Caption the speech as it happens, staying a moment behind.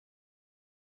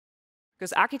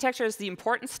Because architecture is the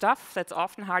important stuff that's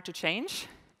often hard to change.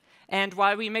 And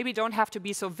while we maybe don't have to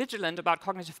be so vigilant about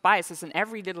cognitive biases in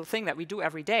every little thing that we do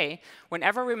every day,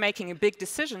 whenever we're making a big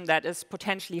decision that is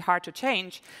potentially hard to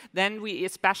change, then we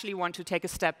especially want to take a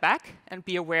step back and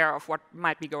be aware of what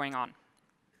might be going on.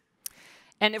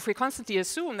 And if we constantly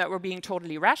assume that we're being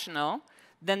totally rational,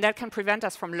 then that can prevent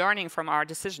us from learning from our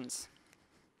decisions.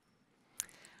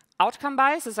 Outcome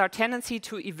bias is our tendency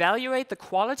to evaluate the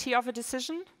quality of a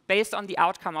decision based on the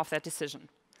outcome of that decision.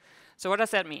 So what does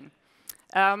that mean?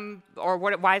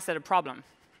 Why is that a problem?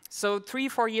 So 3 or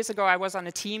 4 years ago, I was on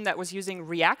a team that was using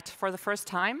React for the first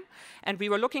time, and we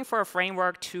were looking for a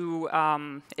framework to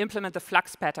implement the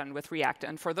flux pattern with React.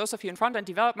 And for those of you in front-end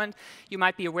development, you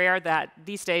might be aware that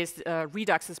these days,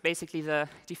 Redux is basically the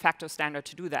de facto standard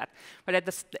to do that. But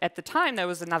at the time, there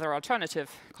was another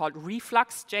alternative called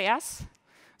Reflux.js.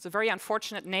 It's a very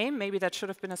unfortunate name. Maybe that should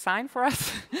have been a sign for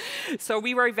us. So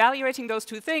we were evaluating those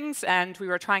two things, and we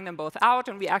were trying them both out,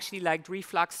 and we actually liked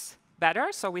Reflux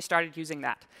better, so we started using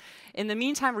that. In the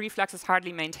meantime, Reflux is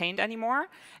hardly maintained anymore,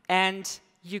 and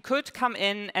you could come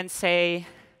in and say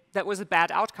that was a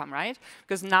bad outcome, right?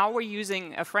 Because now we're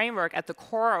using a framework at the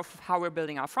core of how we're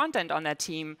building our front end on that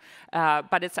team,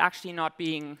 but it's actually not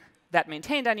being that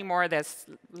maintained anymore. There's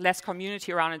less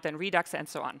community around it than Redux and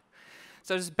so on.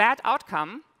 So it's a bad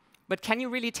outcome. But can you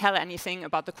really tell anything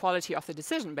about the quality of the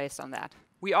decision based on that?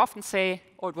 We often say,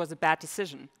 oh, it was a bad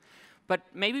decision. But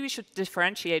maybe we should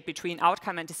differentiate between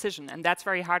outcome and decision, and that's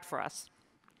very hard for us.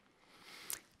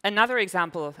 Another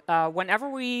example, whenever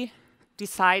we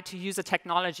decide to use a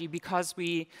technology because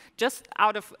we, just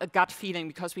out of a gut feeling,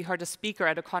 because we heard a speaker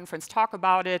at a conference talk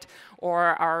about it,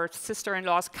 or our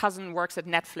sister-in-law's cousin works at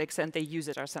Netflix and they use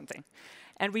it or something.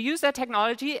 And we use that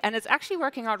technology, and it's actually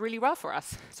working out really well for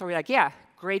us. So we're like, yeah,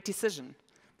 great decision.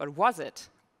 But was it?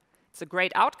 It's a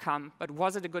great outcome, but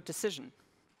was it a good decision?